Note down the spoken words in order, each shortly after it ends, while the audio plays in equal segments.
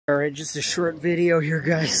Alright, just a short video here,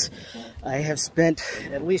 guys. I have spent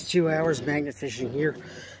at least 2 hours magnet fishing here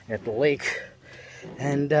at the lake,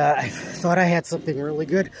 and I thought I had something really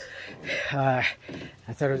good. I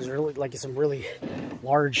thought it was really like some really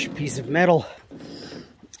large piece of metal,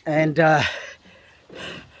 and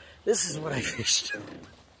this is what I fished.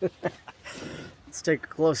 Let's take a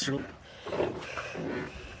closer look.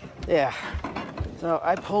 Yeah, so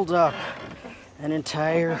I pulled up an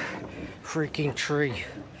entire freaking tree.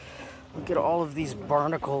 Look at all of these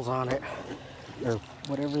barnacles on it, or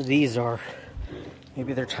whatever these are.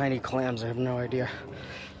 Maybe they're tiny clams, I have no idea.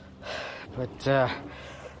 But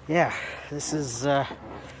yeah, this is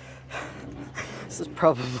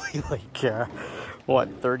probably like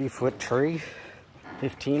what, 30-foot tree,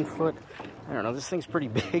 15-foot. I don't know. This thing's pretty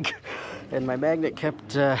big, and my magnet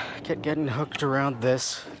kept getting hooked around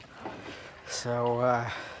this. So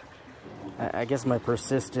I guess my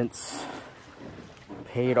persistence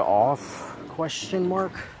paid off, question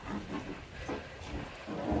mark.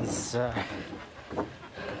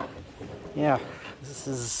 Yeah, this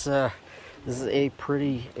is a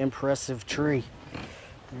pretty impressive tree.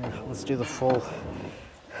 Let's do the full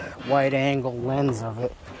wide angle lens of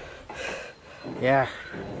it. Yeah,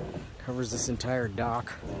 covers this entire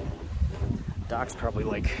dock. Dock's probably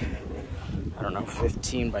like, I don't know,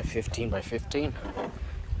 15 by 15 by 15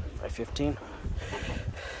 by 15.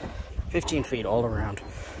 15 feet all around.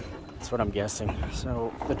 That's what I'm guessing.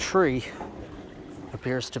 So the tree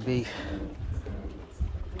appears to be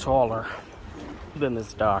taller than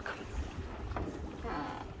this dock.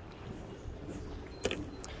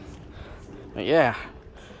 But yeah,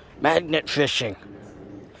 magnet fishing.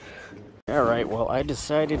 Alright, well, I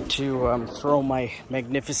decided to throw my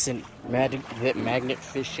magnificent magnet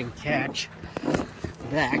fishing catch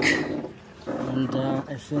back. And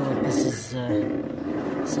I feel like this is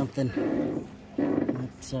something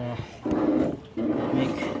that would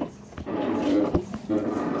make, I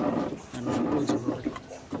don't know, what's the word?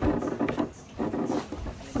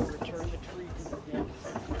 Return the tree to the depths.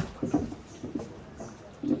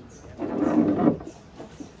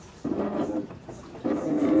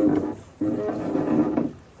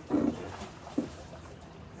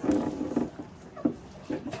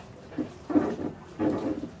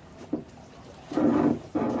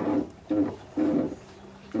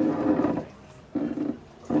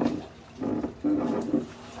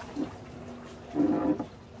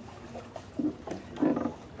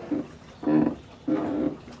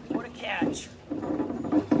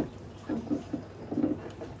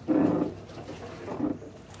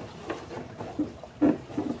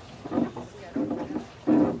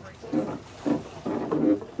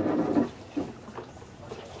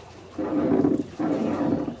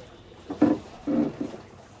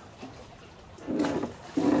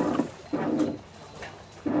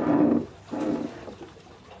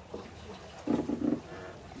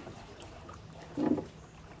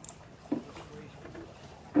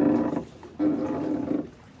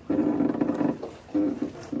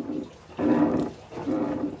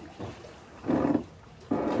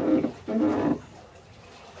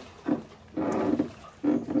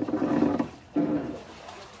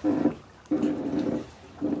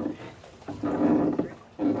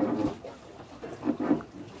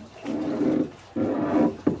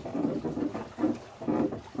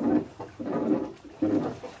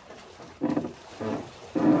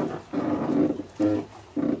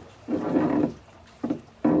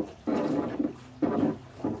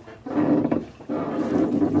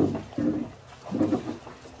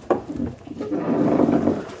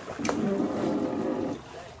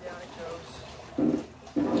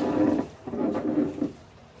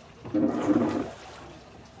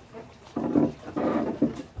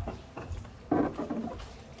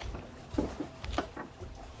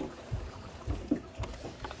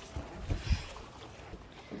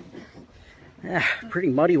 Yeah, pretty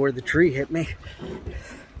muddy where the tree hit me.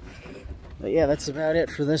 But yeah, that's about it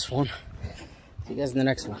for this one. See you guys in the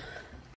next one.